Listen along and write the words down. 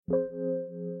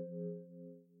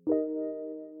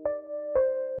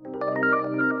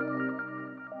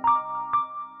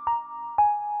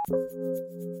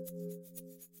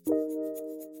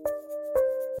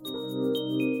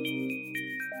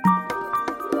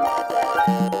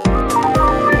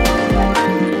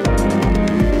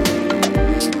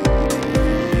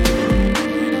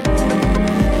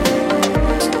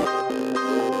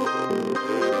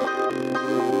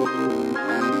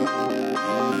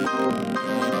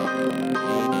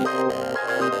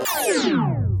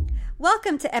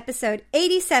Welcome to episode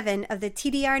 87 of the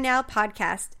TDR Now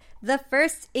podcast, the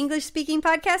first English-speaking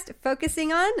podcast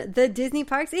focusing on the Disney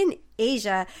parks in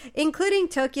Asia, including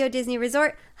Tokyo Disney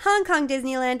Resort, Hong Kong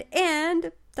Disneyland,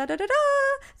 and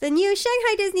the new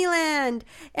Shanghai Disneyland.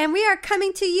 And we are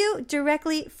coming to you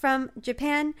directly from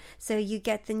Japan, so you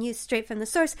get the news straight from the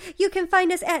source. You can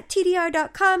find us at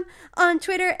TDR.com, on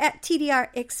Twitter at TDR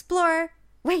Explorer.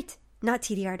 Wait, not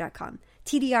TDR.com,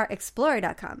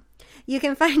 TDRExplorer.com. You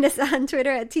can find us on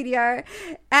Twitter at TDR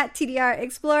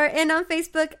Explorer, and on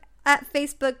Facebook at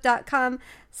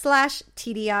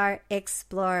facebook.com/TDR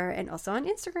Explorer, and also on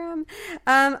Instagram.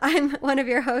 I'm one of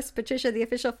your hosts, Patricia, the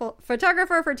official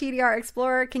photographer for TDR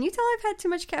Explorer. Can you tell I've had too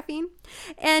much caffeine?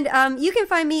 And you can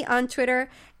find me on Twitter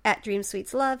at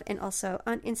DreamSweetsLove, and also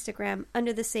on Instagram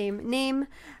under the same name.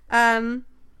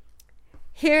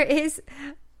 Here is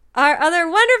our other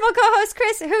wonderful co-host,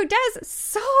 Chris, who does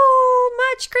so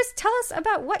much. Chris, tell us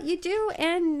about what you do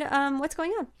and what's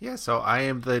going on. Yeah, so I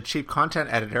am the chief content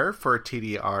editor for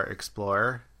TDR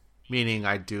Explorer, meaning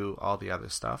I do all the other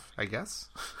stuff, I guess.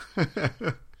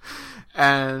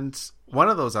 And one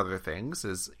of those other things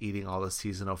is eating all the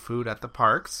seasonal food at the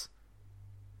parks,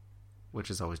 which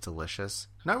is always delicious.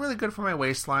 Not really good for my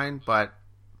waistline, but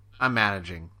I'm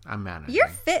managing. You're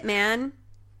fit, man.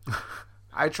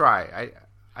 I try.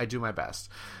 I do my best.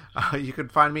 You can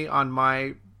find me on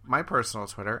my personal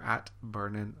Twitter at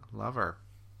BurnInLover.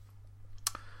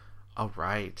 All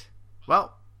right.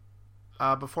 Well,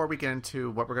 before we get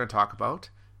into what we're going to talk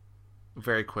about,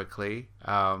 very quickly,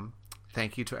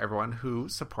 thank you to everyone who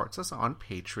supports us on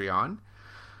Patreon.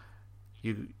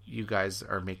 You guys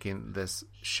are making this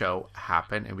show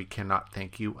happen, and we cannot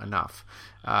thank you enough.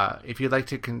 If you'd like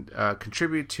to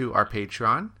contribute to our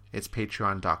Patreon, it's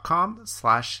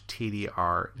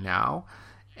patreon.com/TDR Now.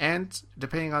 And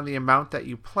depending on the amount that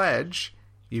you pledge,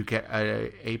 you get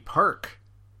a perk,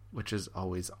 which is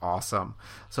always awesome.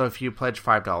 So if you pledge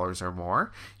 $5 or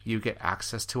more, you get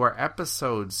access to our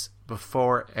episodes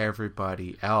before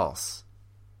everybody else.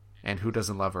 And who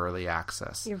doesn't love early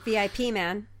access? You're VIP,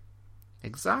 man.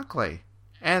 Exactly.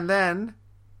 And then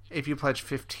if you pledge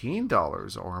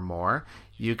 $15 or more,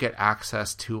 you get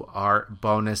access to our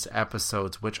bonus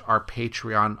episodes, which are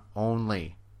Patreon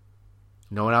only.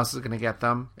 No one else is going to get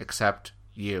them except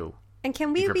you. And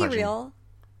can we be real?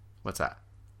 What's that?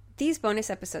 These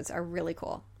bonus episodes are really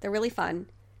cool. They're really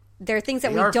fun. They're things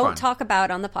that we don't talk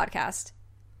about on the podcast.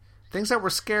 Things that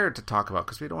we're scared to talk about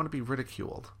because we don't want to be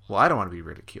ridiculed. Well, I don't want to be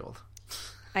ridiculed.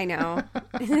 I know.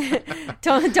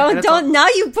 Don't. Now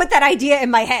you put that idea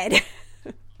in my head.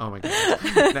 Oh my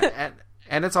God.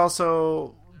 And it's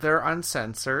also, they're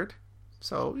uncensored.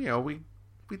 So, we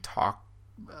talk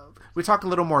a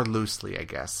little more loosely, I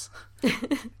guess.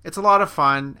 It's a lot of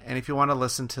fun. And if you want to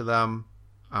listen to them,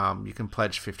 you can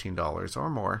pledge $15 or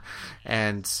more.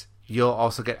 And you'll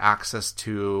also get access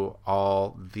to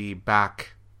all the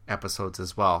back episodes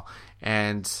as well.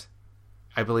 And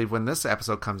I believe when this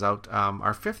episode comes out,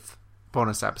 our 5th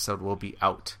bonus episode will be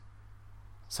out.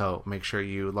 So make sure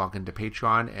you log into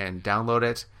Patreon and download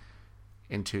it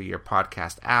into your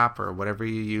podcast app or whatever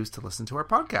you use to listen to our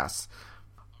podcasts.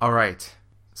 All right.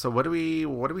 So what are we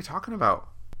talking about?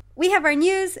 We have our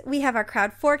news. We have our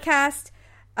crowd forecast.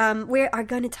 We are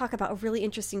going to talk about a really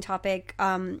interesting topic,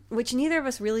 which neither of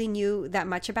us really knew that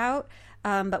much about.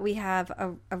 But we have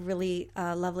a really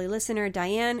lovely listener,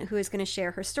 Diane, who is going to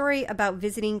share her story about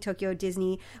visiting Tokyo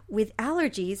Disney with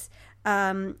allergies.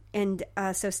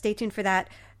 So stay tuned for that.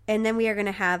 And then we are going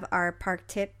to have our park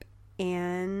tip.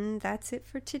 And that's it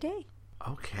for today.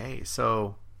 Okay.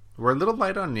 So we're a little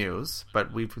light on news,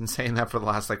 but we've been saying that for the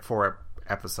last 4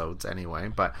 episodes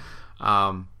anyway. But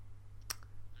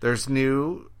there's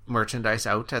new merchandise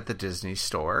out at the Disney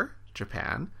Store,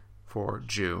 Japan, for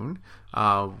June,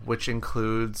 which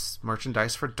includes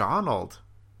merchandise for Donald,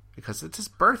 because it's his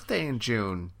birthday in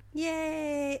June.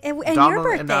 Yay! And your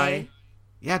birthday.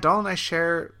 Donald and I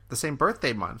share the same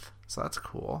birthday month, so that's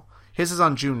cool. His is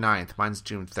on June 9th, mine's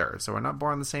June 3rd, so we're not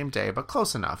born the same day, but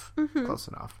close enough. Mm-hmm. Close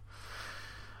enough.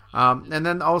 And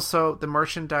then also the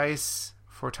merchandise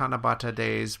for Tanabata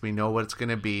Days. We know what it's going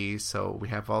to be, so we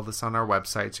have all this on our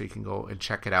website, so you can go and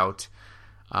check it out.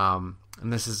 And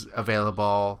this is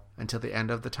available until the end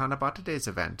of the Tanabata Days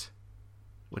event,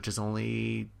 which is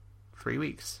only 3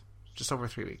 weeks. Just over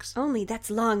 3 weeks. Only? That's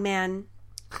long, man.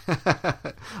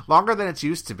 Longer than it's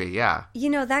used to be, yeah. You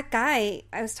know, that guy,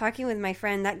 I was talking with my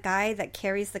friend, that guy that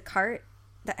carries the cart,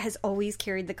 that has always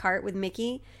carried the cart with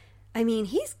Mickey, I mean,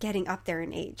 he's getting up there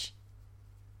in age.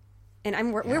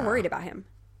 And we're worried about him.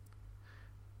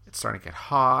 It's starting to get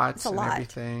hot it's a and lot.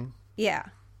 everything. Yeah.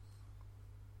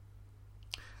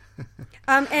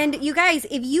 And you guys,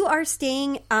 if you are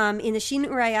staying in the Shin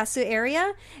Urayasu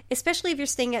area, especially if you're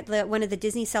staying at one of the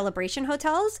Disney Celebration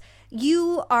hotels,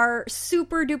 you are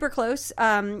super duper close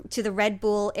to the Red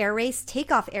Bull Air Race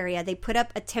takeoff area. They put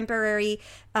up a temporary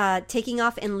taking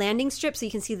off and landing strip so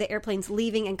you can see the airplanes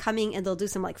leaving and coming, and they'll do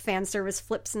some like fan service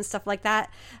flips and stuff like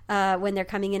that when they're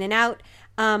coming in and out.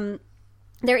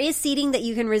 There is seating that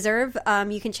you can reserve.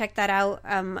 You can check that out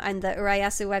on the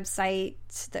Urayasu website,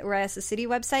 the Urayasu City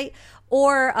website,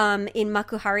 or in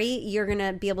Makuhari, you're going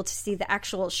to be able to see the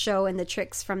actual show and the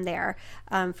tricks from there,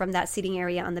 from that seating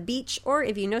area on the beach. Or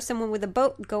if you know someone with a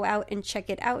boat, go out and check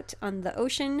it out on the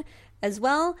ocean as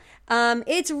well.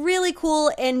 It's really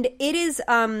cool, and it is,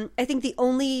 I think, the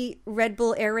only Red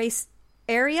Bull Air Race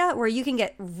area where you can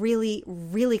get really,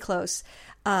 really close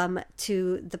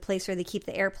to the place where they keep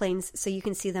the airplanes, so you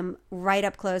can see them right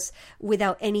up close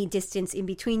without any distance in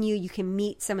between you. You can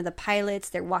meet some of the pilots.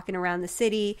 They're walking around the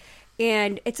city,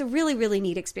 and it's a really, really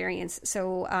neat experience.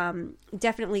 So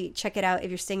definitely check it out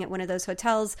if you're staying at one of those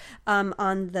hotels on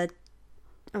the,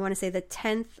 I want to say the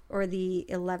 10th or the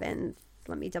 11th.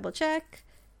 Let me double check.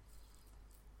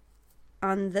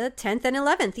 On the 10th and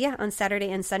 11th, yeah, on Saturday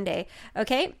and Sunday.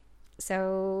 Okay,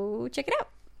 so check it out.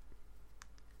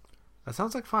 That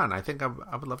sounds like fun. I think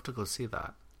I would love to go see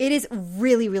that. It is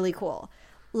really, really cool.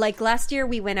 Like last year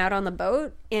we went out on the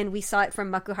boat and we saw it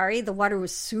from Makuhari. The water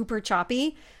was super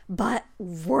choppy, but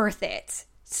worth it.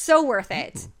 So worth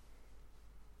it. Mm-hmm.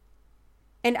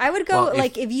 And I would go,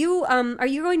 if you, are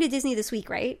you going to Disney this week,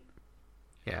 right?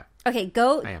 Yeah. Okay,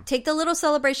 go take the little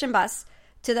celebration bus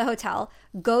to the hotel,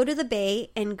 go to the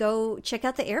bay, and go check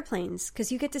out the airplanes,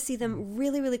 because you get to see them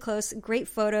really, really close. Great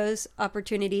photos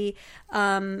opportunity,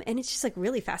 and it's just like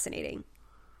really fascinating.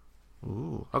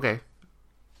 Ooh, okay.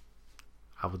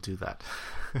 I will do that.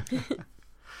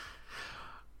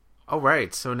 All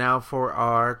right, so now for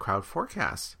our crowd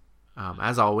forecast.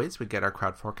 As always, we get our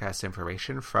crowd forecast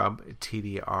information from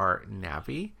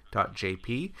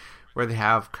tdrnavi.jp, where they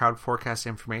have crowd forecast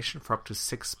information for up to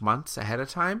 6 months ahead of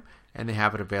time. And they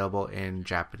have it available in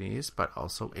Japanese, but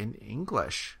also in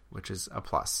English, which is a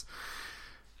plus.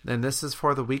 Then this is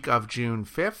for the week of June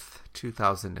 5th,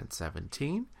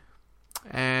 2017.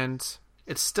 And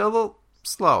it's still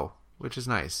slow, which is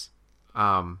nice. It's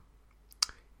going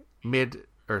to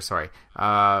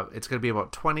be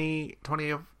about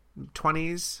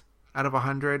 20s out of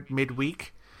 100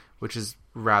 midweek, which is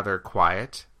rather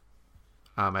quiet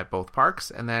at both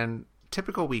parks. And then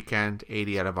typical weekend,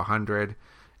 80 out of 100.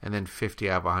 And then 50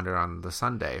 out of 100 on the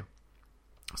Sunday.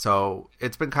 So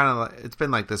it's been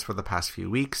like this for the past few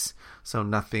weeks. So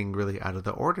nothing really out of the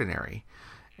ordinary.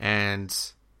 And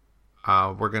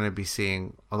we're going to be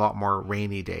seeing a lot more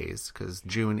rainy days, because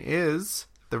June is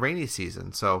the rainy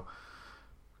season. So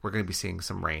we're going to be seeing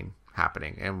some rain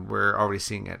happening, and we're already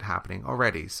seeing it happening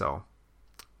already. So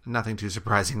nothing too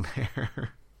surprising there.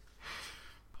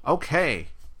 Okay.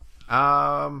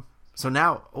 So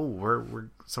now, we're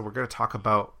going to talk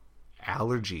about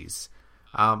allergies.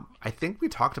 I think we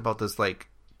talked about this like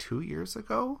 2 years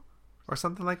ago or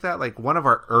something like that. Like one of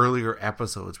our earlier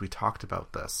episodes, we talked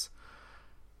about this.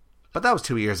 But that was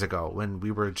 2 years ago when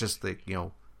we were just like,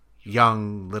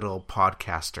 young little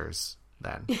podcasters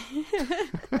then.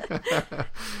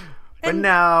 But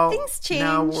now things change.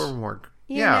 Now we're more,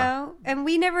 you know, and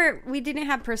we didn't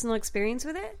have personal experience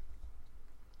with it.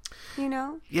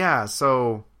 Yeah,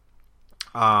 so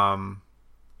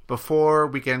before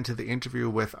we get into the interview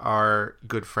with our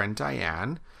good friend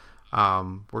Diane,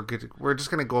 we're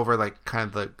just going to go over like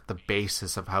kind of the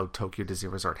basis of how Tokyo Disney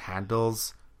Resort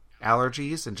handles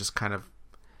allergies and just kind of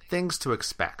things to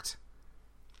expect.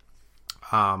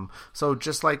 So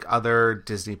just like other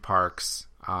Disney parks,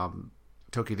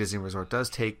 Tokyo Disney Resort does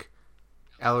take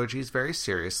allergies very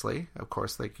seriously. Of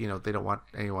course, they don't want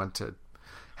anyone to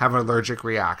have an allergic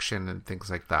reaction and things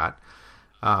like that.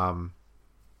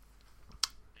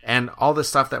 And all the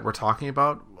stuff that we're talking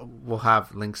about, we'll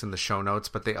have links in the show notes,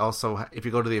 but they also, if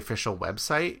you go to the official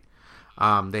website,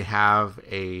 they have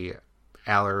a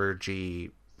allergy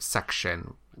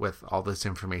section with all this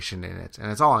information in it,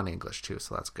 and it's all in English too,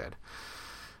 so that's good.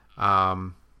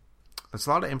 There's a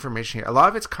lot of information here. A lot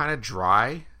of it's kind of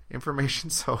dry information,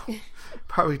 so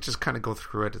probably just kind of go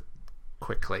through it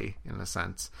quickly in a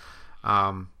sense.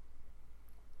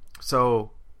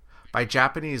 So by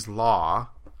Japanese law,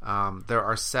 there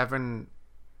are 7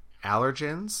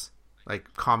 allergens,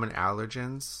 like common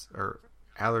allergens or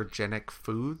allergenic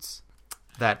foods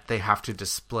that they have to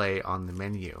display on the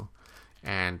menu.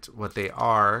 And what they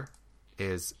are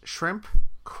is shrimp,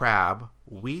 crab,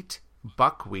 wheat,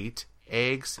 buckwheat,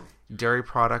 eggs, dairy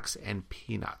products, and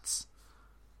peanuts.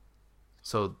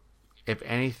 So if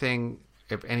any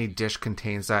dish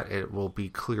contains that, it will be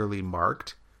clearly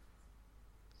marked,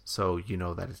 so you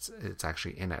know that it's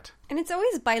actually in it. And it's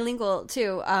always bilingual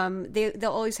too.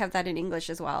 They'll always have that in English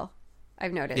as well,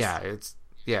 I've noticed.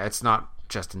 Yeah, it's not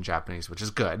just in Japanese, which is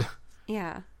good.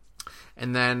 Yeah.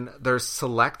 And then there's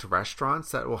select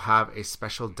restaurants that will have a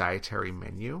special dietary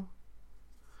menu.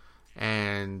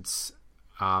 And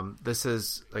this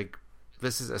is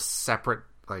a separate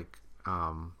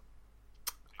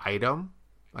item,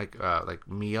 like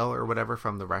meal or whatever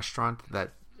from the restaurant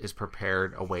that is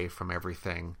prepared away from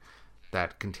everything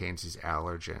that contains these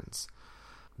allergens.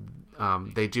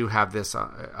 They do have this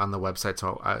on the website,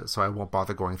 so I won't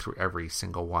bother going through every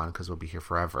single one because we'll be here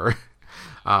forever.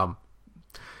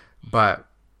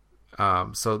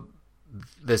 So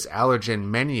this allergen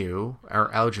menu or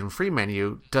allergen-free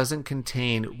menu doesn't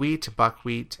contain wheat,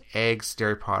 buckwheat, eggs,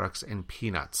 dairy products, and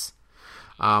peanuts.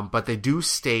 But they do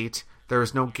state there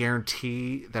is no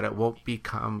guarantee that it won't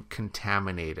become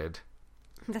contaminated.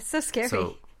 That's so scary.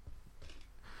 So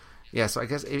I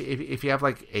guess if you have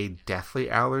like a deathly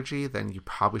allergy, then you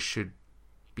probably should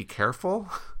be careful.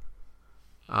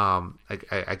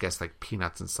 I guess like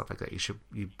peanuts and stuff like that,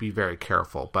 you'd be very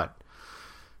careful. But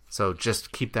so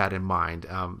just keep that in mind.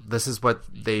 This is what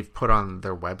they've put on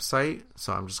their website,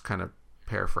 so I'm just kind of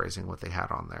paraphrasing what they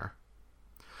had on there.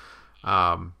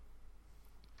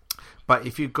 But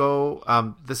if you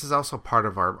go, this is also part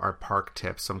of our park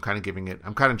tips. So I'm kind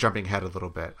of jumping ahead a little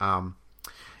bit.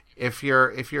 If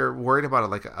you're worried about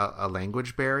a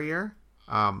language barrier,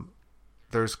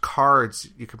 there's cards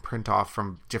you can print off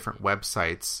from different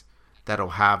websites that'll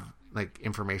have like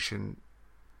information.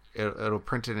 It'll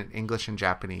print it in English and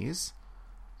Japanese.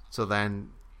 So then,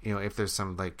 if there's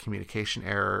some like communication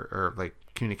error or like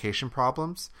communication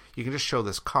problems, you can just show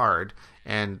this card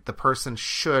and the person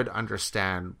should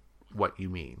understand what you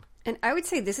mean. And I would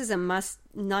say this is a must,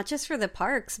 not just for the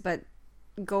parks, but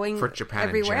going for Japan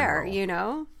everywhere, in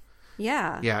general.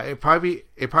 Yeah, it'd probably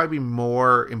be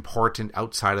more important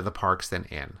outside of the parks than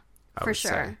in. I would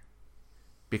say.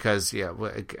 Because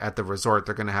at the resort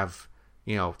they're going to have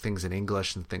things in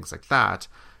English and things like that.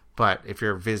 But if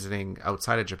you're visiting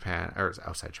outside of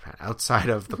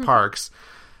the parks,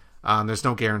 there's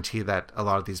no guarantee that a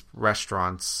lot of these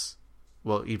restaurants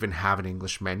will even have an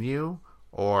English menu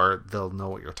or they'll know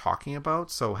what you're talking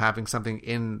about. So having something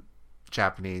in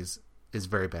Japanese is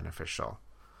very beneficial.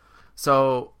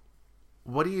 So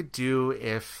what do you do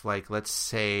if, like, let's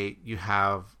say you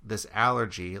have this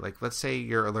allergy, like let's say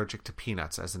you're allergic to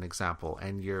peanuts as an example,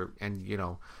 and you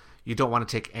don't want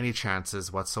to take any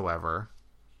chances whatsoever,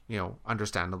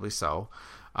 understandably so.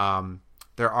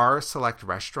 There are select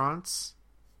restaurants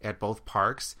at both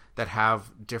parks that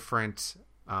have different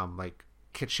like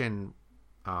kitchen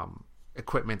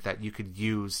equipment that you could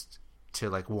use to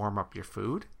like warm up your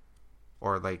food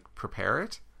or like prepare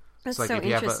it. That's so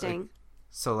interesting.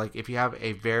 If you have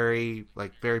a very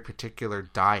particular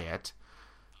diet,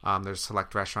 there's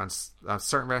select restaurants.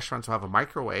 Certain restaurants will have a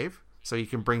microwave, so you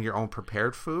can bring your own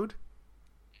prepared food,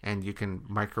 and you can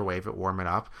microwave it, warm it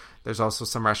up. There's also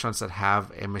some restaurants that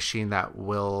have a machine that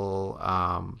will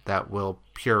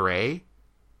puree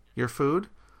your food.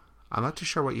 I'm not too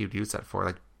sure what you'd use that for,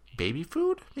 like baby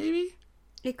food, maybe.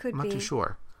 It could be. I'm not too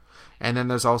sure. And then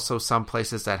there's also some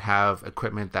places that have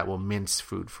equipment that will mince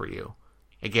food for you.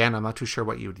 Again, I'm not too sure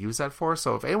what you would use that for.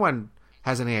 So if anyone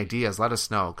has any ideas, let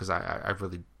us know, because I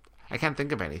can't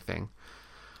think of anything.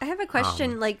 I have a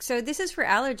question. So this is for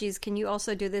allergies. Can you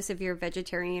also do this if you're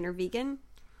vegetarian or vegan?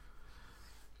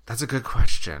 That's a good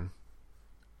question.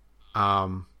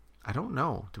 I don't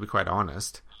know, to be quite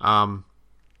honest.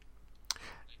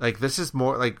 This is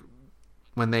more like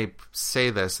when they say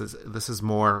this is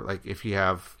more like if you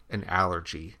have an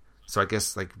allergy. So I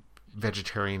guess like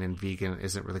vegetarian and vegan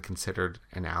isn't really considered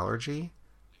an allergy.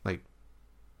 Like,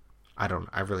 I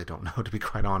really don't know, to be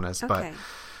quite honest. Okay.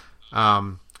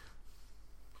 But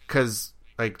because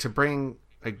like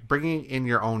bringing in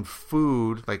your own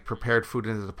food, like prepared food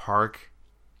into the park,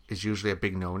 is usually a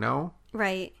big no-no.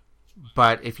 Right.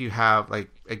 But if you have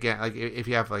if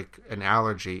you have like an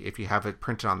allergy, if you have it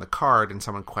printed on the card and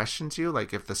someone questions you,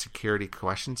 like if the security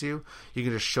questions you, you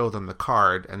can just show them the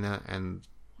card, and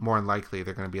more than likely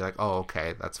they're going to be like, oh,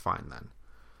 okay, that's fine then.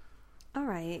 All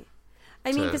right.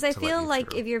 I mean, because I feel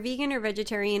like if you're vegan or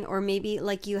vegetarian, or maybe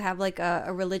like you have like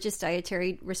a religious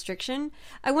dietary restriction,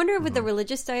 I wonder if with the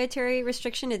religious dietary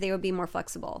restriction, if they would be more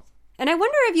flexible. And I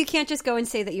wonder if you can't just go and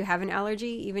say that you have an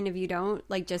allergy, even if you don't,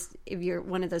 like just if you're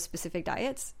one of those specific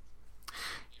diets.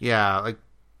 Yeah, like,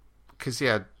 because,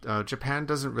 Japan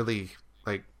doesn't really,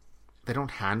 like, they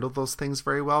don't handle those things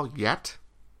very well yet.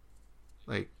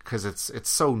 Like, because it's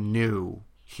so new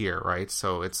here, right?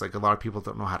 So it's like a lot of people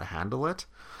don't know how to handle it.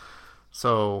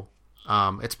 So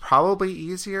it's probably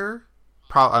easier.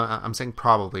 I'm saying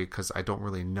probably because I don't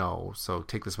really know. So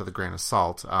take this with a grain of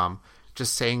salt.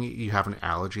 Just saying you have an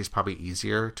allergy is probably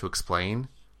easier to explain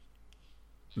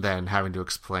than having to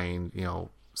explain,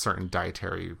 certain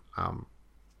dietary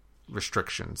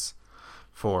restrictions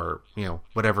for,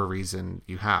 whatever reason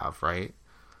you have, right?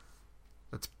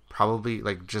 That's probably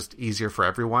like just easier for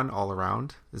everyone all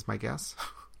around is my guess.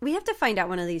 We have to find out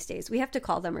one of these days. We have to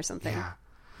call them or something.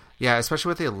 Yeah, especially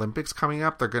with the Olympics coming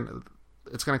up,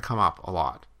 it's gonna come up a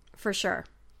lot. For sure.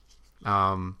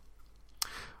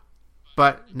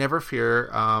 But never fear,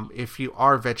 if you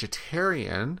are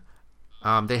vegetarian,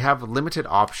 they have limited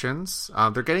options.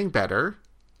 They're getting better.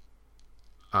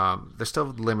 They're still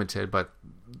limited, but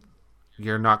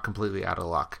you're not completely out of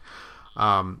luck.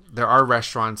 There are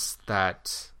restaurants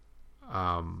that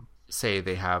say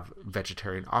they have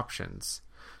vegetarian options.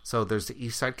 So there's the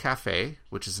Eastside Cafe,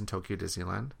 which is in Tokyo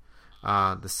Disneyland.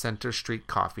 The Center Street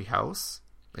Coffee House,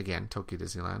 again, Tokyo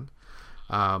Disneyland.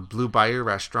 Blue Bayou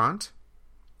Restaurant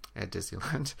at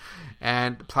Disneyland.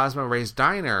 And Plasma Ray's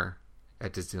Diner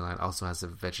at Disneyland also has a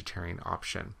vegetarian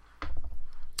option.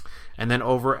 And then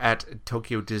over at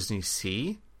Tokyo Disney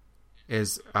Sea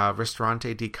is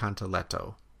Ristorante di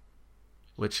Cantaletto,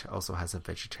 which also has a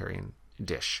vegetarian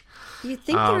dish. You'd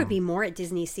think there would be more at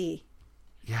Disney Sea.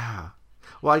 Yeah.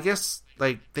 Well, I guess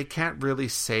like they can't really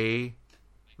say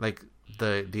like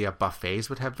the buffets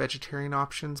would have vegetarian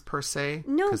options per se.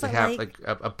 No, because they have like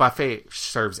a buffet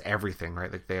serves everything,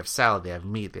 right? Like they have salad, they have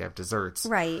meat, they have desserts,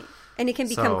 right? And it can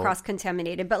become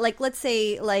cross-contaminated. But like, let's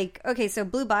say like, okay, so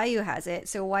Blue Bayou has it.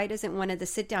 So why doesn't one of the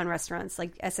sit-down restaurants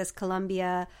like SS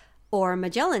Columbia or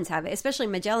Magellan's have it? Especially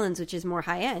Magellan's, which is more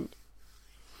high-end.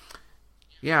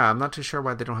 Yeah, I'm not too sure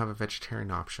why they don't have a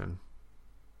vegetarian option.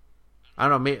 I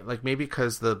don't know, maybe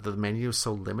because the menu is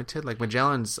so limited. Like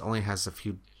Magellan's only has a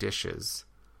few dishes,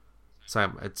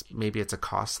 so maybe it's a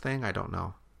cost thing. I don't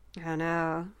know. I don't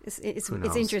know. It's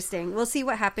interesting. We'll see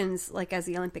what happens like as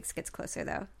the Olympics gets closer,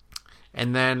 though.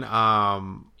 And then,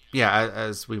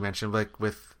 as we mentioned, like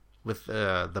with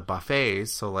the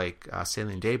buffets, so like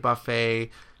Sailing Day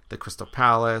Buffet, the Crystal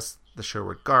Palace, the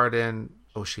Sherwood Garden,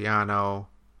 Oceano.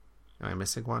 Am I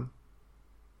missing one?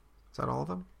 Is that all of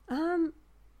them?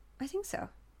 I think so.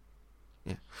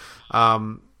 Yeah.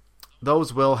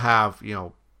 Those will have,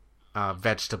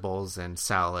 vegetables and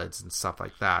salads and stuff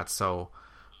like that. So,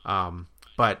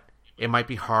 but it might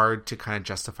be hard to kind of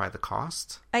justify the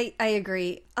cost. I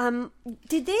agree. Do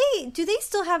they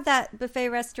still have that buffet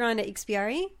restaurant at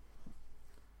Ikspiari?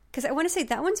 Because I want to say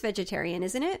that one's vegetarian,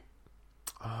 isn't it?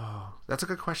 Oh, that's a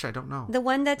good question. I don't know. The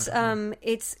one that's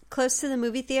it's close to the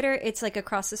movie theater. It's like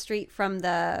across the street from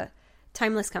the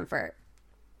Timeless Comfort.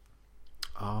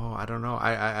 Oh, I don't know.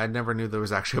 I never knew there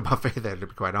was actually a buffet there, to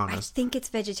be quite honest. I think it's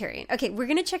vegetarian. Okay, we're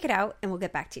going to check it out, and we'll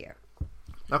get back to you.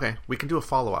 Okay, we can do a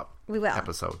follow-up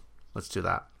episode. Let's do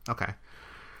that. Okay.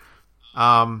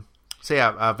 So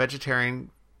yeah,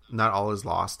 vegetarian, not all is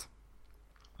lost.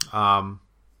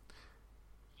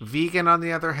 Vegan, on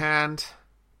the other hand,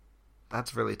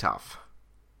 that's really tough.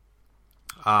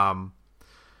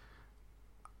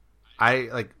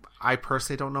 I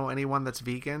personally don't know anyone that's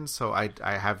vegan, so I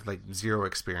have like zero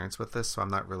experience with this, so I'm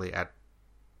not really I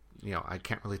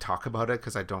can't really talk about it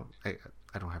because I don't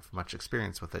have much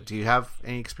experience with it. Do you have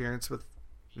any experience with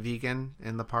vegan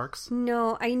in the parks?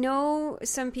 No, I know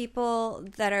some people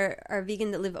that are vegan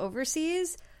that live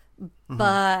overseas,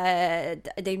 but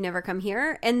they've never come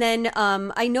here. And then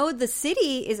I know the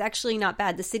city is actually not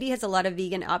bad. The city has a lot of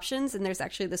vegan options, and there's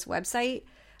actually this website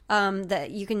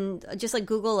that you can just like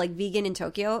Google like vegan in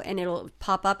Tokyo, and it'll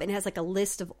pop up, and it has like a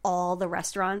list of all the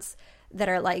restaurants that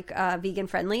are like vegan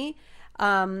friendly,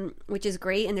 which is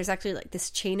great. And there's actually like this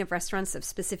chain of restaurants that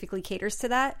specifically caters to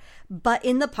that. But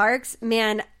in the parks,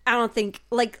 man, I don't think,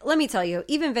 like, let me tell you,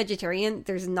 even vegetarian,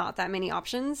 there's not that many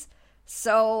options.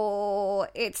 So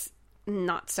it's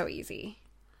not so easy.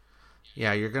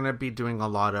 Yeah, you're going to be doing a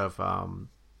lot of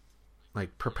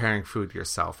like preparing food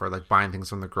yourself, or like buying things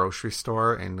from the grocery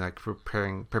store and like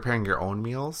preparing your own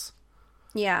meals.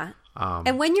 Yeah.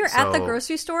 And when you're at the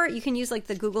grocery store, you can use like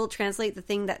the Google Translate, the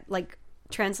thing that like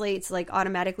translates like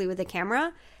automatically with the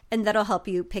camera, and that'll help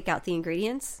you pick out the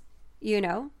ingredients,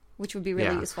 which would be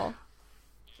really useful.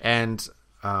 And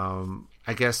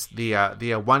I guess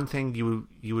the one thing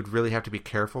you would really have to be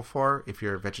careful for if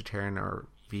you're a vegetarian or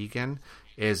vegan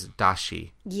is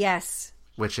dashi. Yes.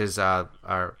 Which is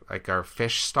our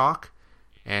fish stock,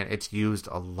 and it's used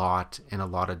a lot in a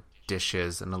lot of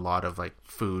dishes and a lot of like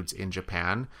foods in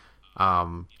Japan.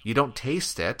 You don't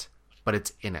taste it, but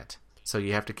it's in it, so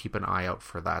you have to keep an eye out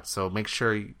for that. So make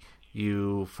sure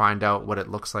you find out what it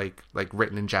looks like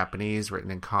written in Japanese,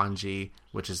 written in kanji,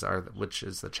 which is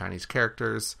the Chinese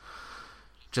characters.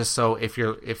 Just so if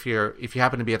you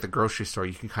happen to be at the grocery store,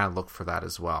 you can kind of look for that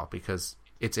as well, because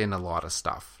it's in a lot of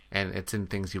stuff. And it's in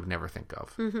things you would never think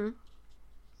of. Mm-hmm.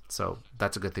 So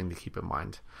that's a good thing to keep in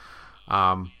mind.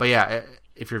 But yeah,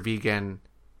 if you're vegan,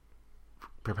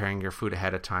 preparing your food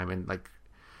ahead of time and like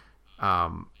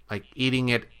eating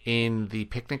it in the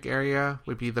picnic area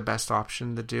would be the best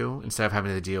option to do, instead of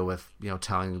having to deal with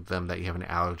telling them that you have an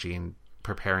allergy and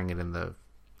preparing it in the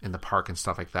park and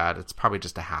stuff like that. It's probably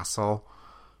just a hassle.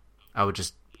 I would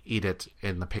just eat it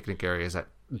in the picnic areas at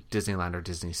Disneyland or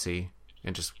Disney Sea.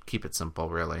 And just keep it simple,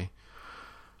 really.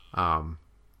 But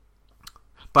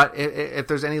if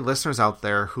there's any listeners out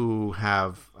there who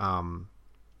have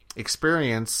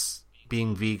experience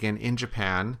being vegan in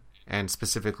Japan, and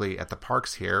specifically at the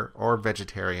parks here, or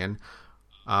vegetarian,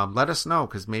 let us know,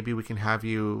 because maybe we can have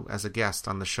you as a guest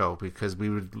on the show, because we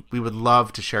would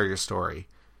love to share your story,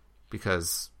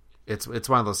 because it's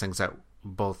one of those things that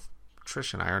both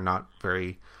Trish and I are not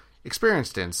very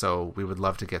experienced in, so we would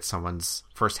love to get someone's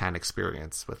firsthand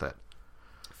experience with it.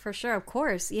 For sure, of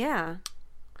course, yeah.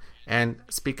 And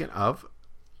speaking of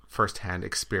firsthand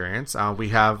experience, we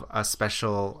have our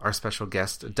special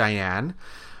guest, Diane.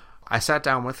 I sat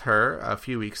down with her a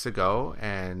few weeks ago,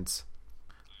 and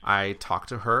I talked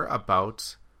to her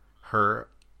about her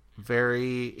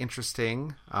very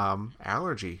interesting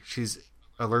allergy. She's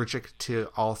allergic to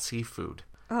all seafood.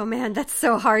 Oh man, that's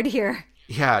so hard here.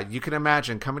 Yeah, you can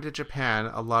imagine coming to Japan,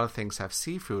 a lot of things have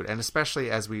seafood, and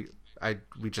especially as we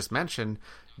just mentioned,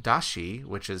 dashi,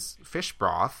 which is fish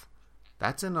broth,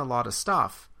 that's in a lot of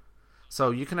stuff.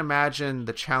 So you can imagine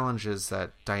the challenges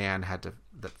that Diane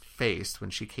that faced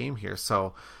when she came here.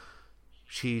 So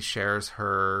she shares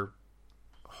her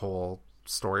whole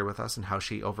story with us and how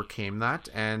she overcame that,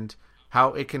 and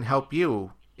how it can help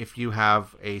you if you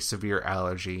have a severe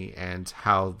allergy, and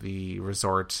how the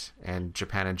resort and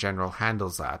Japan in general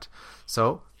handles that.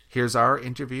 So here's our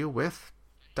interview with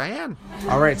Diane.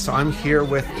 All right, so I'm here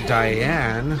with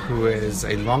Diane, who is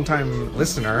a longtime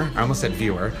listener, I almost said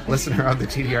viewer, listener of the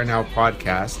TDR Now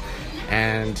podcast,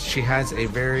 and she has a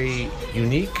very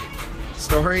unique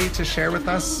story to share with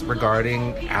us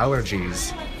regarding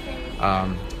allergies.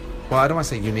 Well, I don't want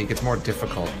to say unique, it's more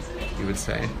difficult, you would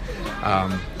say.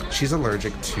 She's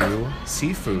allergic to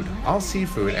seafood, all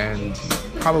seafood, and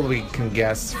you probably can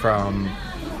guess from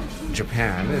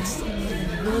Japan, it's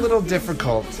a little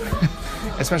difficult,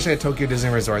 especially at Tokyo Disney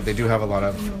Resort. They do have a lot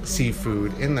of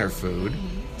seafood in their food.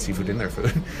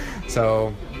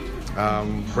 So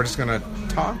we're just going to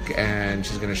talk, and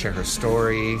she's going to share her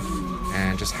story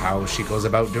and just how she goes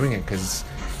about doing it, because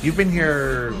you've been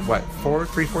here, what, 4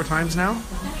 times now?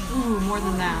 Ooh, more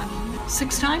than that.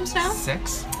 6 times now?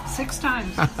 6? 6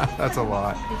 times. That's a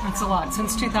lot. That's a lot,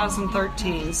 since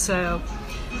 2013. So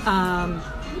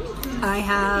I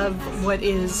have what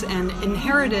is an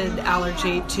inherited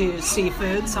allergy to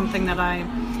seafood, something that I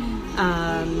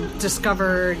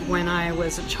discovered when I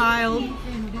was a child,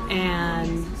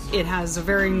 and it has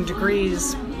varying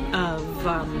degrees of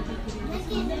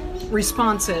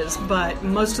responses, but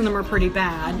most of them are pretty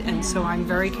bad, and so I'm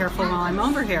very careful while I'm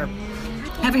over here.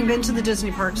 Having been to the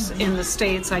Disney parks in the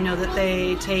States, I know that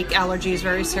they take allergies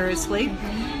very seriously,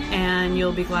 and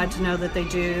you'll be glad to know that they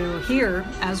do here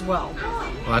as well.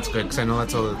 Well, that's good, because I know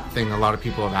that's a thing a lot of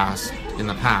people have asked in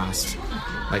the past,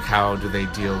 like how do they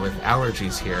deal with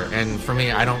allergies here? And for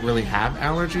me, I don't really have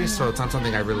allergies, so it's not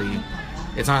something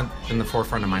it's not in the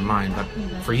forefront of my mind. But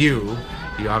for you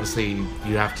obviously,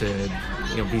 you have to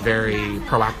be very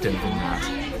proactive in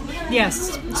that.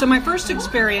 Yes. So my first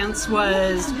experience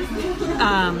was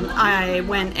I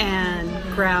went and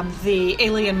grabbed the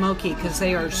alien mochi, because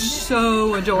they are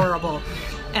so adorable.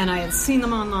 And I had seen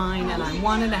them online, and I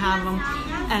wanted to have them.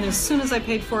 And as soon as I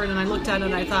paid for it and I looked at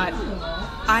it, I thought,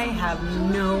 I have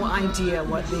no idea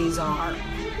what these are.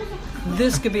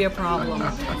 this could be a problem.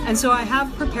 And so I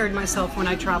have prepared myself when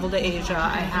I travel to Asia.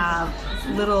 I have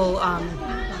little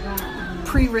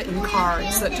pre-written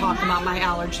cards that talk about my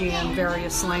allergy in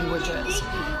various languages.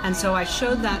 And so I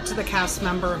showed that to the cast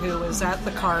member who was at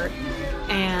the cart,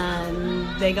 and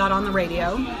they got on the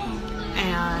radio.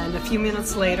 And a few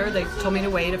minutes later, they told me to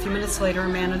wait. A few minutes later, a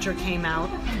manager came out,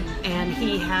 and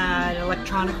he had an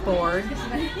electronic board,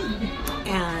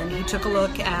 and he took a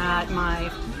look at my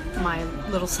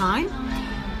little sign,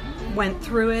 went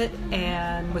through it,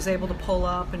 and was able to pull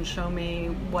up and show me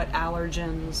what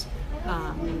allergens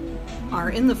are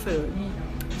in the food.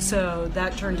 So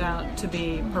that turned out to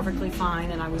be perfectly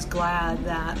fine, and I was glad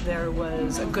that there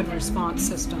was a good response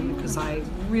system because I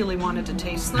really wanted to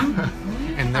taste them.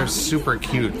 And they're super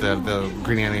cute, the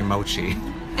green onion mochi.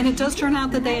 And it does turn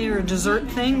out that they are a dessert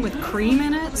thing with cream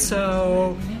in it,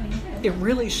 so it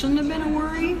really shouldn't have been a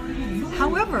worry.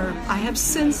 However, I have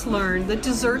since learned that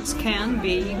desserts can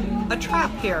be a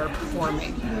trap here for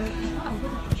me.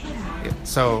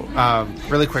 So,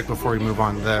 really quick before we move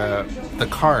on, the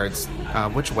cards,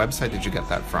 which website did you get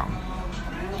that from?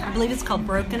 I believe it's called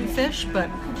Broken Fish, but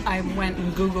I went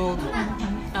and Googled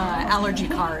allergy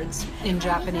cards in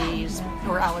Japanese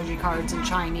or allergy cards in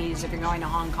Chinese if you're going to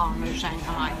Hong Kong or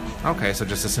Shanghai. Okay, so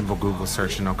just a simple Google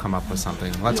search and it'll come up with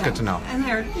something. That's good to know. And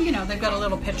they're, they've got a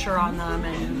little picture on them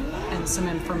and some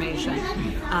information.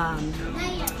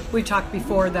 We talked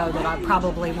before, though, that I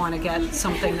probably want to get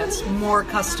something that's more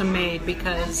custom made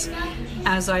because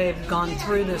as I've gone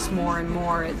through this more and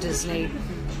more at Disney,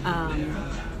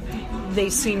 they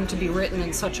seem to be written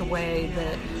in such a way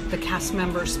that the cast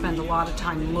members spend a lot of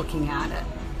time looking at it,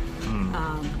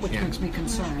 which makes me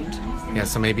concerned. Yeah,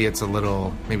 so maybe it's a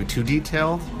little, maybe too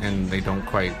detailed, and they don't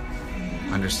quite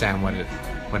understand what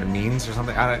it means or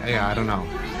something. I don't know.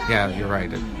 Yeah, you're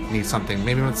right. It needs something,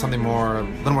 maybe with something more, a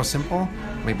little more simple,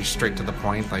 maybe straight to the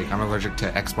point, like I'm allergic to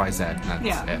XYZ, and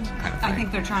that's it, kind of thing. I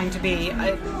think they're trying to be,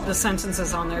 the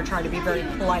sentences on there try to be very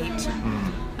polite,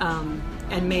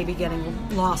 and maybe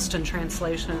getting lost in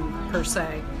translation, per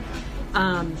se.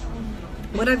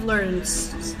 What I've learned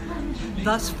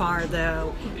thus far,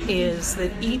 though, is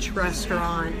that each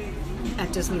restaurant at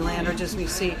Disneyland or Disney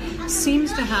Sea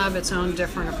seems to have its own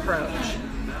different approach.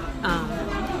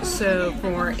 So,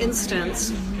 for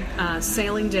instance,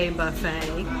 Sailing Day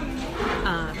Buffet,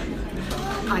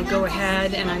 I go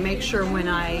ahead and I make sure when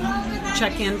I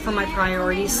check in for my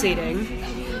priority seating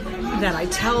that I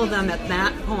tell them at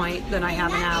that point that I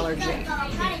have an allergy.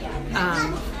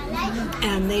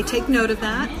 And they take note of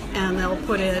that, and they'll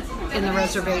put it in the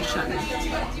reservation.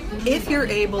 If you're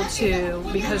able to,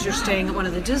 because you're staying at one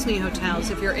of the Disney hotels,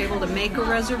 if you're able to make a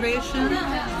reservation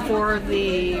for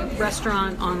the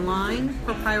restaurant online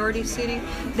for priority seating,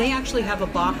 they actually have a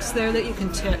box there that you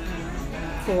can tick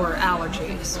for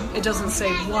allergies. It doesn't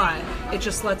say what, it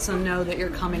just lets them know that you're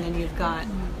coming and you've got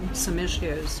some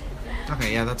issues.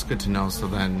 Okay, yeah, that's good to know. So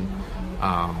then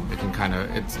it can kind of,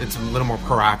 it's a little more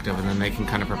proactive, and then they can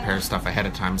kind of prepare stuff ahead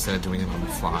of time instead of doing it on the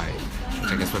fly,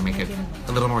 which I guess would make it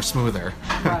a little more smoother.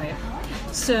 Right.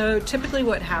 So typically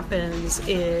what happens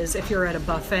is if you're at a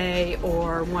buffet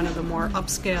or one of the more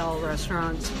upscale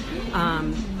restaurants,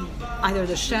 either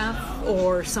the chef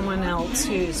or someone else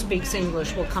who speaks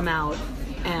English will come out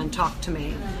and talk to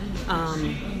me.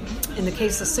 In the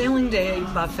case of Sailing Day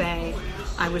Buffet,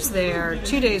 I was there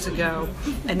 2 days ago,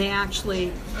 and they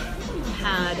actually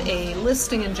had a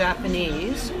listing in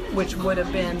Japanese, which would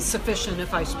have been sufficient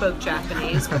if I spoke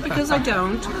Japanese, but because I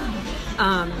don't,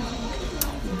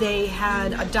 they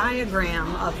had a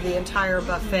diagram of the entire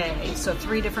buffet, so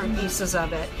 3 different pieces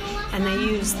of it, and they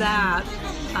used that,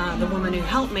 the woman who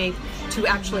helped me, to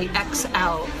actually X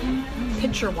out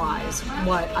picture-wise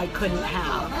what I couldn't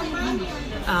have.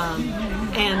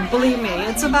 And believe me,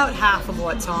 it's about half of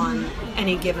what's on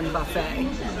any given buffet.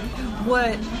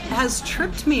 What has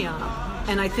tripped me up,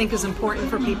 and I think is important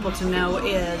for people to know,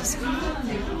 is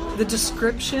the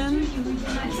description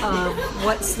of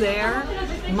what's there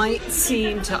might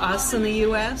seem to us in the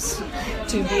U.S.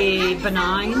 to be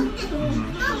benign,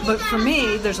 but for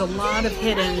me, there's a lot of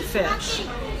hidden fish.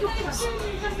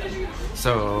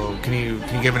 So, can you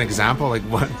give an example? Like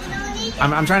what?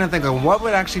 I'm trying to think of what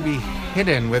would actually be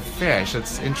hidden with fish.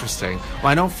 It's interesting. Well,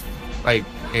 I know, like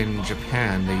in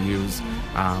Japan, they use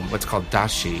what's called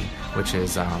dashi, which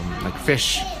is like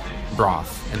fish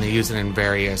broth, and they use it in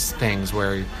various things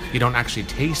where you don't actually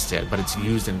taste it, but it's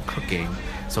used in cooking.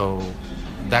 So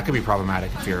that could be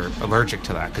problematic if you're allergic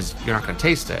to that, because you're not going to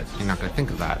taste it. You're not going to think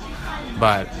of that.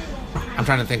 But I'm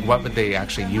trying to think, what would they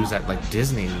actually use at like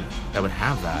Disney that would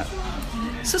have that?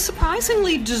 So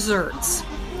surprisingly, desserts.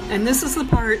 And this is the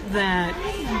part that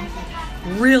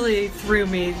really threw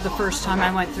me the first time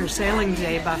I went through Sailing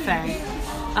Day Buffet.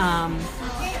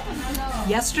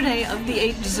 Yesterday, of the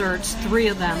 8 desserts, 3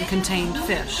 of them contained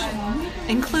fish,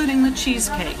 including the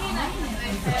cheesecake.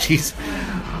 Cheese?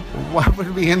 What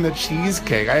would be in the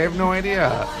cheesecake? I have no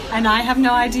idea. And I have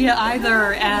no idea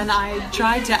either, and I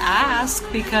tried to ask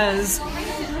because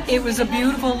it was a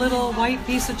beautiful little white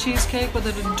piece of cheesecake with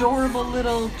an adorable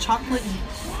little chocolate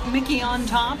Mickey on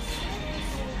top,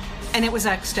 and it was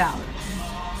X'd out.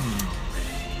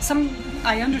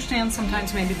 I understand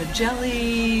sometimes maybe the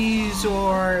jellies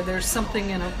or there's something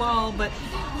in a ball, but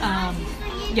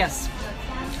yes.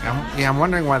 I'm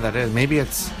wondering why that is. Maybe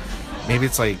it's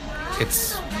like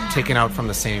it's taken out from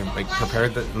the same, like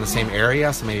prepared in the same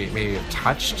area, so maybe it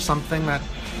touched something that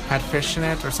had fish in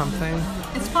it or something.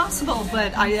 It's possible,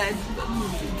 but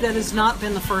that has not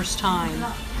been the first time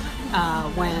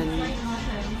when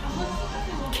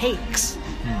cakes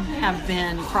have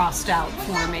been crossed out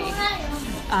for me.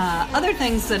 Other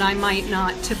things that I might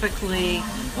not typically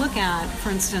look at, for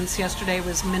instance, yesterday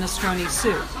was minestrone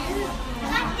soup,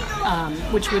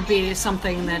 which would be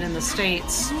something that in the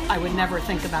States I would never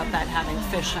think about that having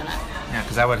fish in it. Yeah,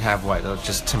 because that would have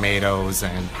just tomatoes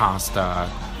and pasta,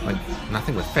 like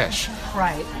nothing with fish.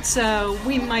 Right. So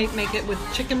we might make it with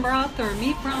chicken broth or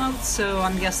meat broth, so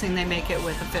I'm guessing they make it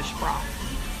with a fish broth.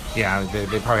 Yeah, they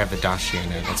probably have the dashi in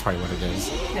it. That's probably what it is.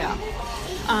 Yeah.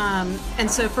 And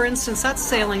so, for instance, that's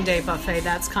Sailing Day Buffet.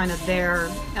 That's kind of their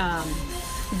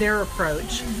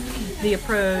approach. The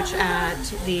approach at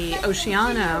the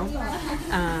Oceano,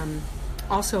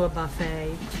 also a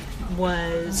buffet,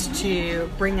 was to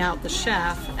bring out the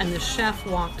chef, and the chef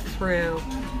walked through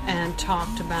and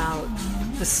talked about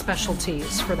the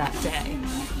specialties for that day.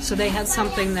 So they had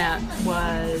something that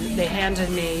they handed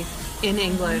me in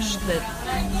English that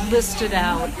listed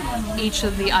out each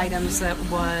of the items that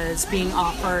was being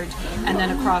offered, and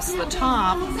then across the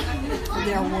top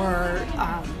there were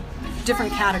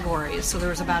different categories. So there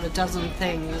was about a dozen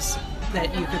things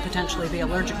that you could potentially be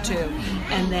allergic to,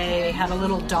 and they had a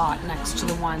little dot next to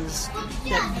the ones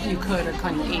that you could or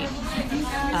couldn't eat.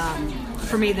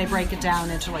 For me, they break it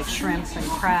down into like shrimp and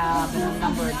crab and a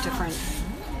number of different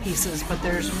pieces, but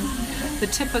there's a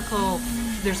typical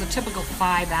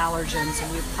 5 allergens,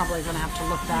 and you're probably going to have to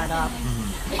look that up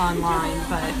online,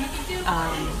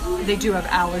 but they do have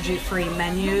allergy-free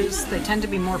menus. They tend to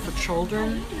be more for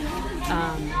children,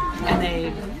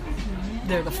 and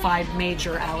they're the 5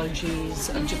 major allergies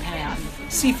of Japan.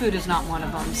 Seafood is not one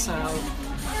of them, so...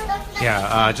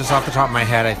 Yeah, just off the top of my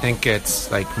head, I think it's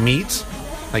like meat,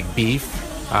 like beef,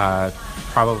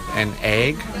 probably an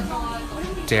egg,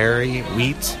 dairy,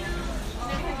 wheat,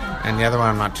 and the other one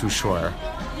I'm not too sure.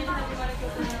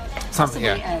 Something,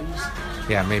 eggs.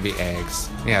 Yeah, maybe eggs.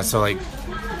 Yeah, so like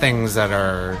things that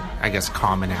are, I guess,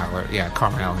 common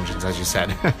allergens, as you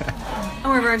said.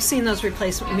 However, I've seen those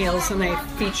replacement meals, and they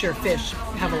feature fish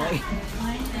heavily.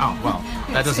 Oh, well,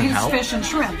 that doesn't help. Fish and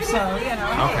shrimp, so, Okay,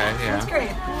 yeah. That's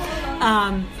great.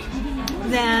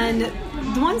 Then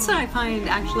the ones that I find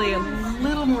actually a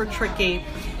little more tricky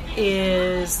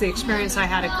is the experience I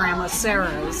had at Grandma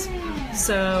Sarah's.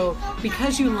 So,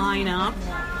 because you line up,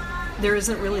 there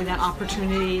isn't really that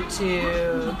opportunity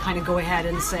to kind of go ahead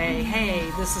and say, hey,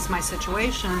 this is my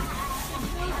situation,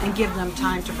 and give them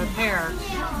time to prepare.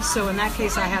 So in that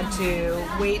case, I had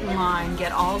to wait in line,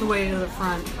 get all the way to the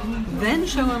front, then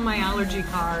show them my allergy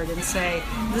card and say,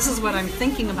 this is what I'm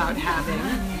thinking about having,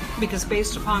 because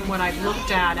based upon what I've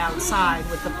looked at outside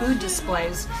with the food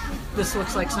displays, this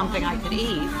looks like something I could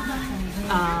eat.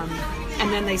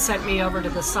 And then they sent me over to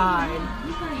the side,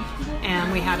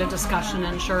 and we had a discussion,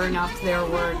 and sure enough, there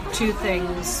were 2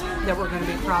 things that were going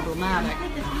to be problematic.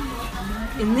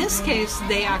 In this case,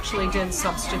 they actually did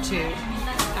substitute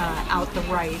out the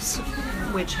rice,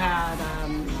 which had,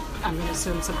 I'm going to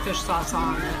assume, some fish sauce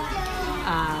on it,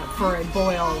 for a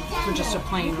boil for just a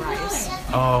plain rice.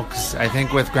 Oh, because I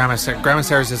think with Grandma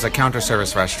Sarah's is a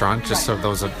counter-service restaurant, just so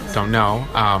those that don't know.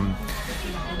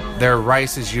 Their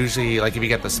rice is usually, like if you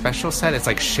get the special set, it's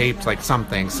like shaped like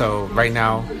something. So right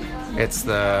now, it's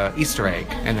the Easter egg.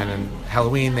 And then in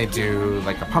Halloween, they do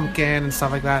like a pumpkin and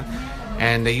stuff like that.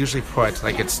 And they usually put,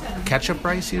 like, it's ketchup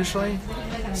rice usually.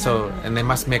 So, and they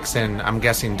must mix in, I'm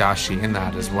guessing, dashi in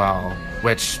that as well.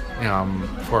 Which,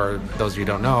 for those of you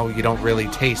who don't know, you don't really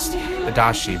taste the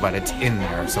dashi, but it's in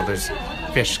there. So there's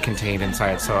fish contained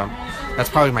inside. So that's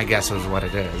probably my guess of what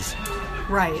it is.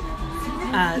 Right.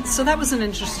 So that was an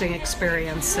interesting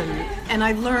experience. And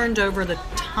I learned over the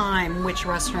time which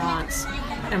restaurants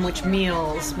and which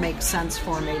meals make sense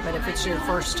for me. But if it's your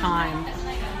first time,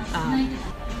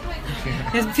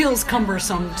 It feels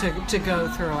cumbersome to go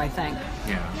through, I think.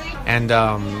 Yeah. And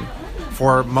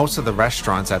for most of the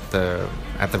restaurants at the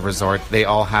resort, they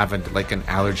all have an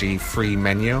allergy-free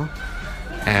menu.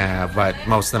 But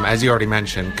most of them, as you already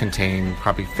mentioned, contain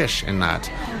probably fish in that.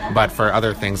 But for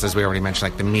other things, as we already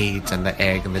mentioned, like the meat and the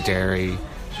egg and the dairy,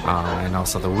 and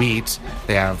also the wheat,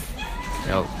 they have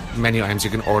menu items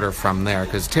you can order from there,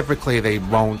 because typically they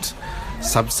won't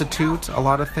substitute a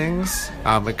lot of things.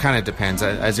 It kind of depends.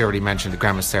 As you already mentioned, the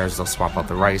Grandma Sarah's, they'll swap out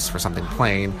the rice for something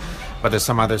plain. But there's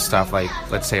some other stuff, like,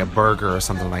 let's say, a burger or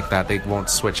something like that. They won't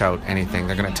switch out anything.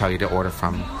 They're going to tell you to order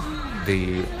from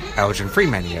the allergen-free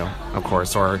menu, of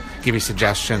course, or give you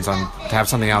suggestions on to have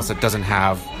something else that doesn't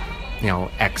have,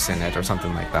 X in it or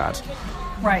something like that.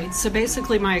 Right. So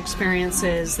basically my experience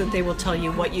is that they will tell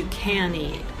you what you can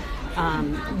eat.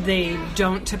 They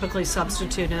don't typically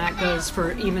substitute, and that goes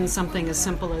for even something as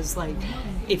simple as, like,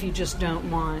 if you just don't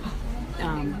want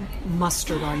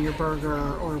mustard on your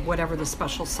burger or whatever the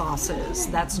special sauce is,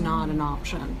 that's not an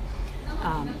option.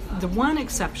 The one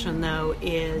exception, though,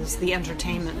 is the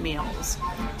entertainment meals.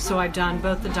 So I've done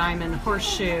both the Diamond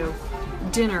Horseshoe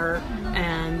dinner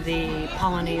and the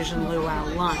Polynesian Luau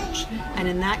lunch. And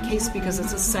in that case, because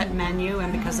it's a set menu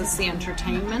and because it's the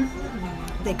entertainment,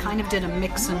 they kind of did a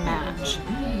mix and match.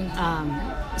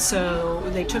 So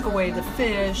they took away the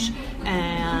fish,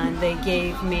 and they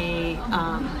gave me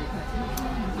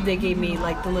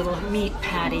like the little meat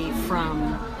patty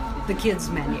from the kids'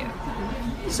 menu.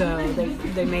 So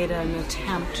they made an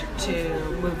attempt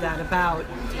to move that about.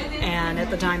 And at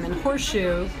the Diamond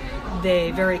Horseshoe,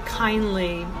 they very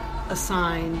kindly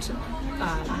assigned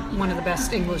one of the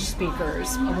best English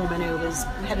speakers, a woman who was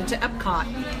headed to Epcot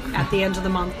at the end of the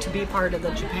month to be part of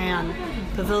the Japan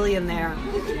pavilion there.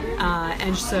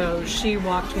 And so she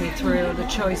walked me through the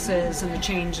choices and the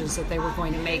changes that they were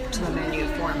going to make to the menu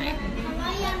for me.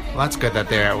 Well, that's good that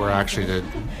they were actually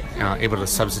able to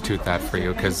substitute that for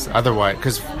you, because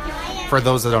for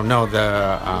those that don't know,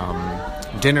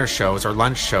 the dinner shows or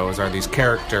lunch shows are these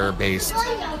character-based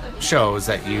shows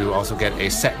that you also get a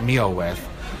set meal with.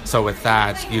 So with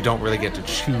that, you don't really get to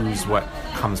choose what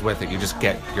comes with it. You just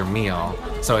get your meal.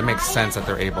 So it makes sense that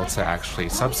they're able to actually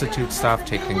substitute stuff,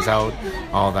 take things out,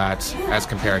 all that, as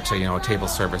compared to, a table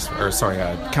service,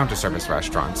 a counter service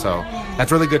restaurant. So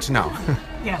that's really good to know.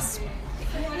 Yes.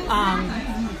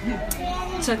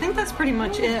 So I think that's pretty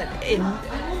much it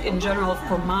in general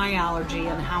for my allergy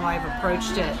and how I've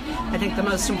approached it. I think the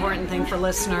most important thing for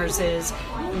listeners is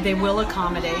they will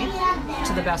accommodate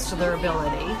to the best of their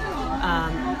ability.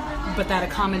 But that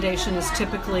accommodation is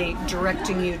typically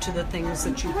directing you to the things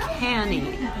that you can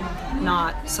eat,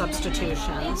 not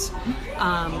substitutions.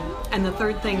 And the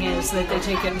third thing is that they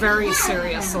take it very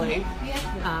seriously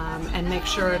and make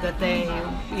sure that they,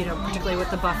 particularly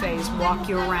with the buffets, walk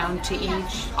you around to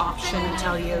each option and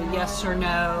tell you yes or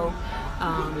no,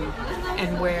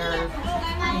 and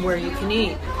where you can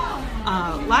eat.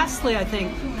 Lastly, I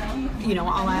think,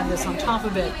 I'll add this on top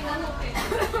of it.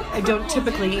 I don't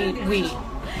typically eat wheat,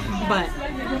 but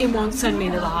it won't send me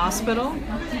to the hospital,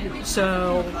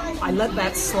 so I let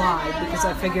that slide because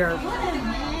I figure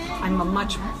I'm a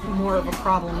much more of a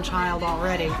problem child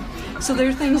already. So there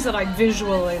are things that I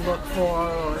visually look for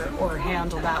or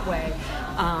handle that way.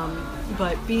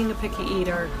 But being a picky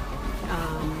eater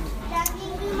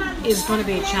is going to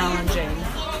be challenging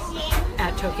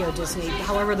at Tokyo Disney.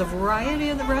 However, the variety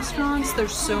of the restaurants,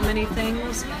 there's so many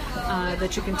things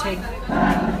that you can take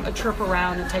a trip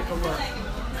around and take a look.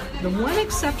 The one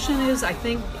exception is, I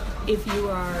think, if you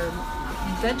are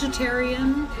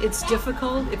vegetarian, it's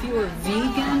difficult. If you are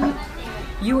vegan,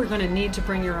 you are going to need to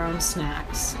bring your own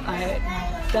snacks.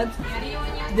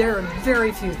 There are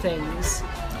very few things.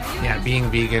 Yeah, being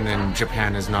vegan in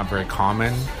Japan is not very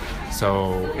common,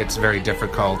 so it's very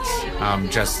difficult,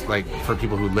 just like for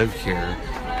people who live here.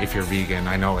 If you're vegan,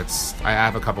 I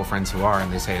have a couple friends who are,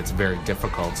 and they say it's very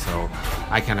difficult, so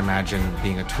I can't imagine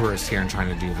being a tourist here and trying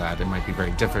to do that. It might be very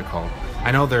difficult.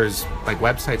 I know there's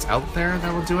websites out there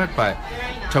that will do it, but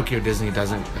Tokyo Disney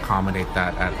doesn't accommodate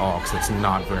that at all, because it's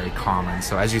not very common.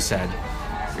 So as you said,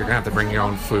 you're gonna have to bring your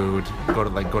own food, go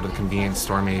to the convenience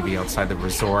store maybe outside the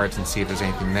resort and see if there's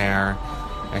anything there,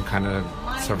 and kind of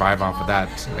survive off of that.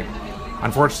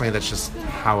 Unfortunately, that's just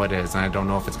how it is, and I don't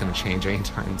know if it's going to change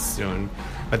anytime soon.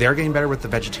 But they are getting better with the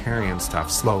vegetarian stuff,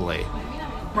 slowly.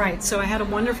 Right, so I had a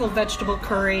wonderful vegetable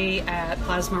curry at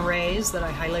Plasma Ray's that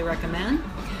I highly recommend.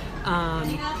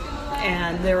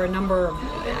 And there are a number of,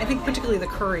 I think particularly the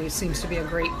curry seems to be a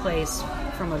great place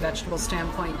from a vegetable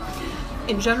standpoint.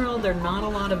 In general, there are not a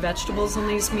lot of vegetables in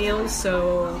these meals,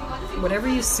 so whatever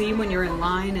you see when you're in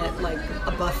line at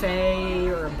a buffet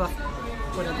or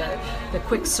what are the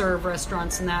quick serve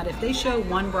restaurants and that, if they show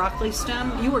one broccoli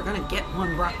stem, you are going to get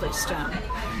one broccoli stem.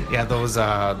 Yeah, those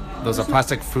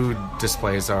plastic food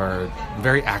displays are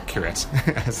very accurate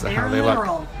as to how they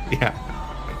literal. look. Yeah.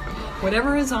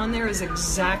 Whatever is on there is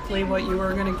exactly what you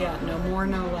are going to get, no more,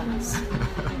 no less.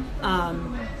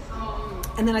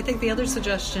 And then I think the other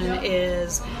suggestion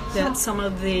is that some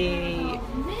of the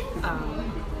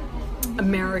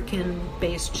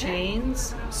American-based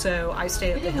chains, so I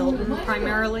stay at the Hilton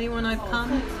primarily when I've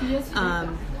come.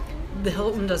 The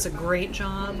Hilton does a great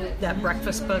job. That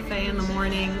breakfast buffet in the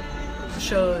morning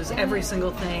shows every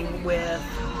single thing with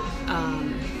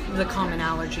the common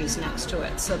allergies next to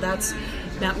it. So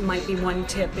that might be one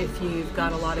tip if you've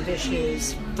got a lot of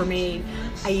issues. For me,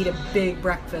 I eat a big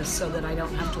breakfast so that I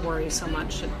don't have to worry so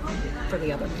much for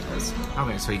the other meals.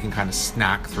 Okay, so you can kind of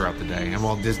snack throughout the day. And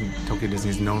Tokyo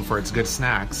Disney is known for its good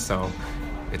snacks, so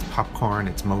it's popcorn,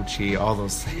 it's mochi, all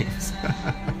those things.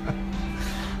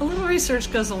 A little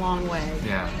research goes a long way.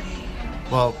 Yeah.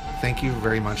 Well, thank you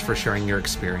very much for sharing your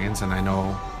experience, and I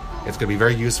know it's going to be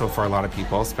very useful for a lot of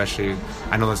people, especially,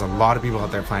 I know there's a lot of people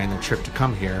out there planning their trip to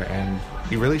come here, and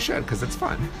you really should, because it's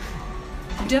fun.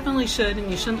 You definitely should, and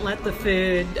you shouldn't let the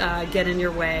food get in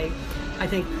your way. I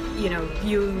think, you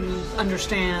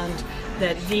understand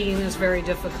that vegan is very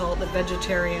difficult, that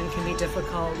vegetarian can be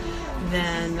difficult,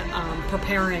 then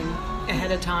preparing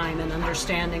ahead of time and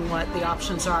understanding what the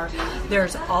options are.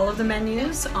 There's all of the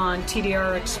menus on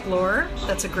TDR Explorer.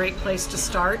 That's a great place to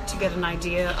start to get an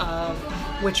idea of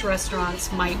which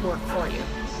restaurants might work for you.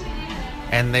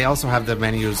 And they also have the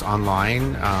menus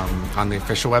online on the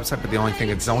official website, but the only thing,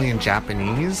 it's only in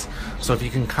Japanese. So if you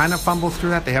can kind of fumble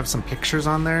through that, they have some pictures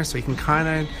on there, so you can kind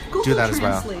of do that as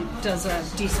well. Google Translate does a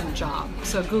decent job.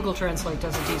 So Google Translate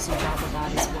does a decent job of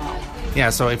that as well.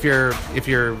 Yeah, so if you're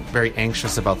very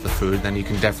anxious about the food, then you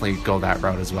can definitely go that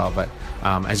route as well. But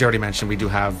as you already mentioned, we do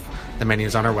have the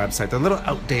menus on our website. They're a little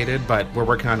outdated, but we're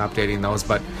working on updating those.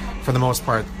 But for the most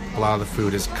part, a lot of the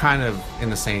food is kind of in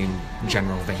the same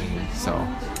general vein. So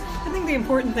I think the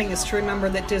important thing is to remember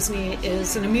that Disney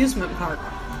is an amusement park.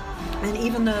 And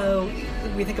even though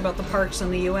we think about the parks in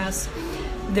the U.S.,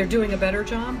 they're doing a better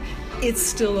job, it's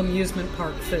still amusement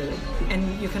park food.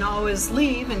 And you can always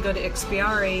leave and go to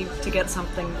Ikspiari to get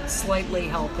something slightly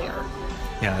healthier.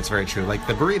 Yeah, that's very true. Like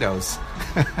the burritos.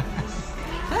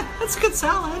 That's good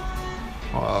salad.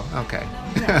 Well, okay.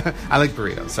 Yeah. I like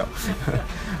burritos, so.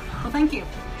 Well, thank you.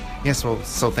 Yes, well,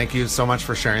 so thank you so much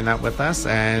for sharing that with us,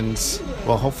 and,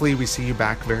 well, hopefully we see you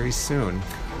back very soon.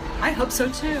 I hope so,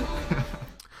 too.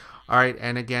 All right,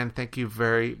 and again, thank you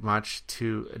very much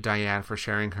to Diane for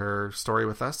sharing her story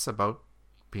with us about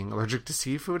being allergic to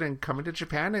seafood and coming to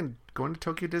Japan and going to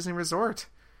Tokyo Disney Resort.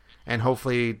 And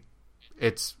hopefully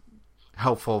it's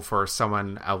helpful for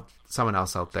someone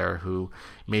else out there who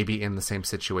may be in the same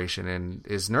situation and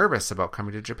is nervous about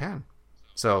coming to Japan.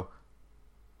 So,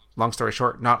 long story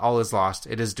short, not all is lost.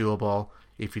 It is doable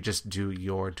if you just do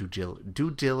your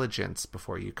due diligence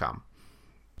before you come.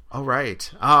 All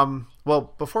right.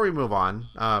 Well, before we move on,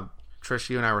 Trish,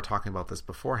 you and I were talking about this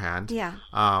beforehand. Yeah.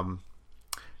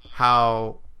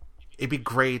 How it'd be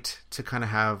great to kind of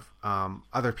have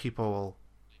other people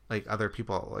like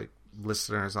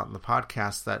listeners on the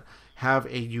podcast that have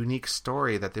a unique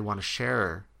story that they want to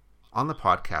share on the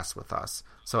podcast with us.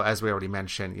 So as we already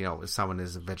mentioned, if someone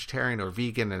is a vegetarian or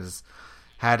vegan and has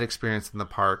had experience in the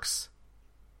parks,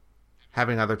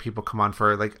 having other people come on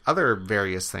for like other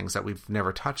various things that we've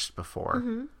never touched before.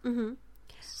 Mm-hmm, mm-hmm.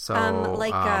 So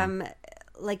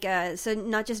so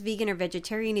not just vegan or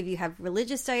vegetarian, if you have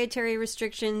religious dietary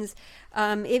restrictions,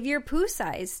 if you're poo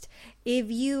sized, if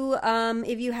you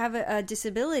have a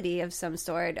disability of some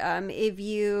sort, if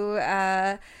you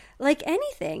like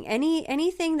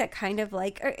anything that kind of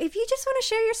like, or if you just want to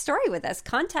share your story with us,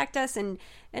 contact us and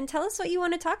tell us what you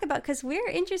want to talk about, because we're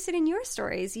interested in your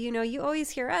stories. You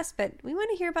always hear us, but we want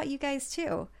to hear about you guys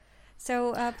too.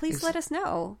 So please let us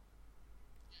know.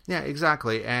 Yeah,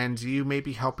 exactly. And you may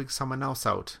be helping someone else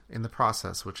out in the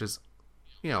process, which is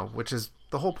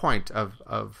the whole point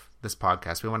of this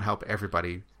podcast. We want to help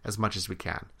everybody as much as we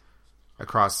can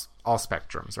across all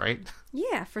spectrums, right?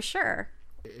 Yeah, for sure.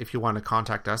 If you want to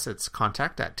contact us, it's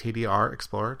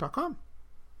contact@tdrexplorer.com.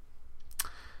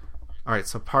 All right,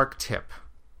 so park tip.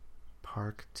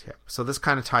 So this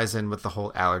kind of ties in with the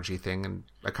whole allergy thing, and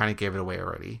I kind of gave it away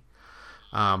already.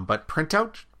 But print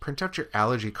out your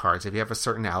allergy cards. If you have a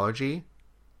certain allergy,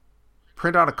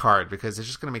 print out a card, because it's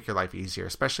just going to make your life easier,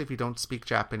 especially if you don't speak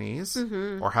Japanese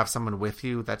or have someone with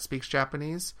you that speaks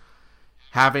Japanese.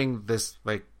 Having this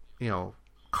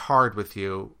card with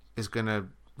you is going to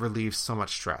relieve so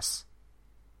much stress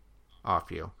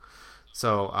off you.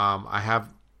 So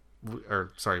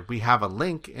we have a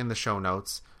link in the show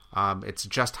notes. It's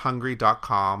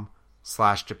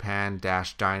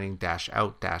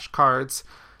justhungry.com/Japan-dining-out-cards.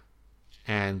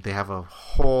 And they have a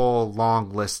whole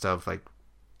long list of like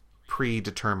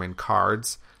predetermined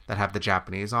cards that have the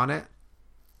Japanese on it.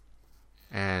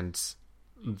 And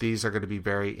these are going to be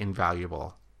very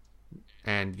invaluable.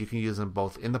 And you can use them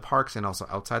both in the parks and also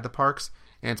outside the parks.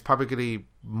 And it's probably going to be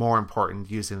more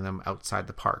important using them outside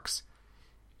the parks,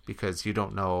 because you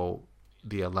don't know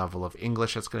the level of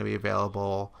English that's going to be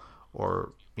available,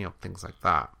 or, you know, things like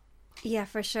that. Yeah,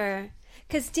 for sure.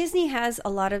 Because Disney has a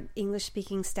lot of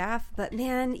English-speaking staff, but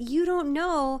man, you don't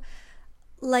know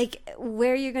like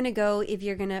where you're going to go if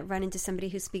you're going to run into somebody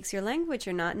who speaks your language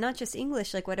or not just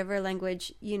English, like whatever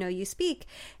language, you know, you speak.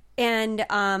 And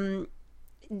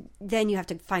then you have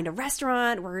to find a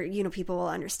restaurant where, you know, people will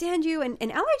understand you, and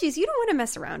allergies you don't want to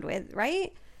mess around with,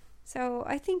 right? So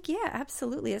I think, yeah,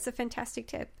 absolutely. That's a fantastic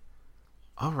tip.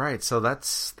 All right. So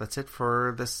that's it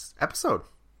for this episode.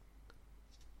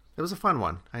 It was a fun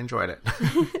one. I enjoyed it.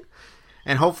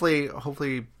 And hopefully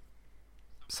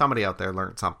somebody out there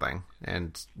learned something,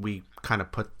 and we kind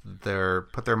of put their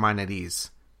mind at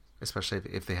ease, especially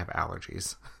if they have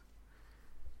allergies.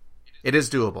 It is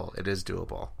doable. It is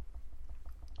doable.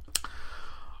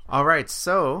 All right,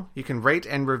 so you can rate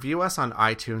and review us on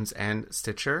iTunes and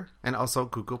Stitcher, and also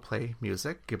Google Play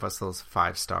Music. Give us those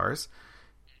 5 stars.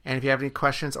 And if you have any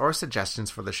questions or suggestions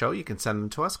for the show, you can send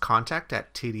them to us,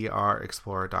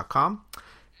 contact@tdrexplorer.com.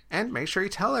 And make sure you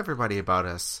tell everybody about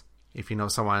us. If you know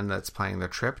someone that's planning their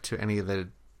trip to any of the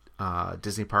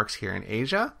Disney parks here in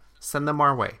Asia, send them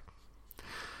our way.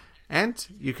 And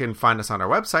you can find us on our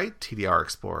website,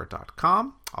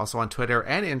 tdrexplorer.com, also on Twitter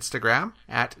and Instagram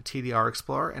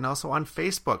 @tdrexplorer, and also on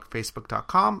Facebook,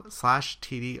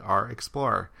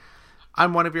 facebook.com/tdrexplorer.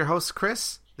 I'm one of your hosts,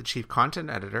 Chris, the Chief Content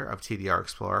Editor of TDR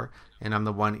Explorer, and I'm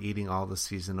the one eating all the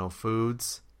seasonal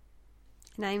foods.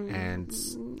 And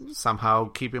somehow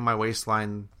keeping my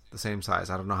waistline the same size.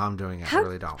 I don't know how I'm doing it. I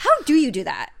really don't. How do you do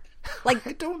that? Like,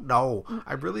 I don't know.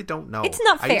 I really don't know. It's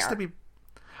not fair.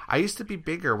 I used to be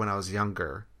bigger when I was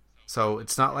younger, so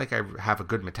it's not like I have a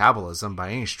good metabolism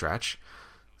by any stretch.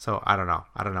 So I don't know.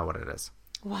 I don't know what it is.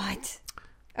 What?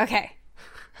 Okay.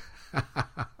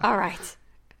 All right.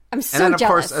 I'm so jealous. And then, of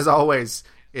jealous. course, as always,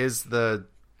 is the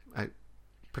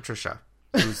Patricia,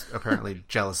 who's apparently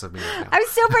jealous of me right now. I'm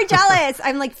super jealous.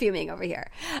 I'm like fuming over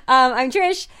here. I'm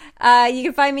Trish. You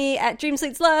can find me at Dream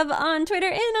Sweets Love on Twitter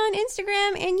and on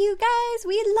Instagram. And you guys,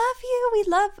 we love you. We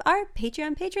love our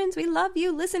Patreon patrons. We love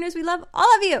you, listeners. We love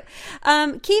all of you.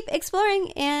 Keep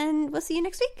exploring, and we'll see you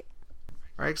next week.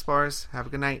 All right, explorers. Have a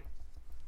good night.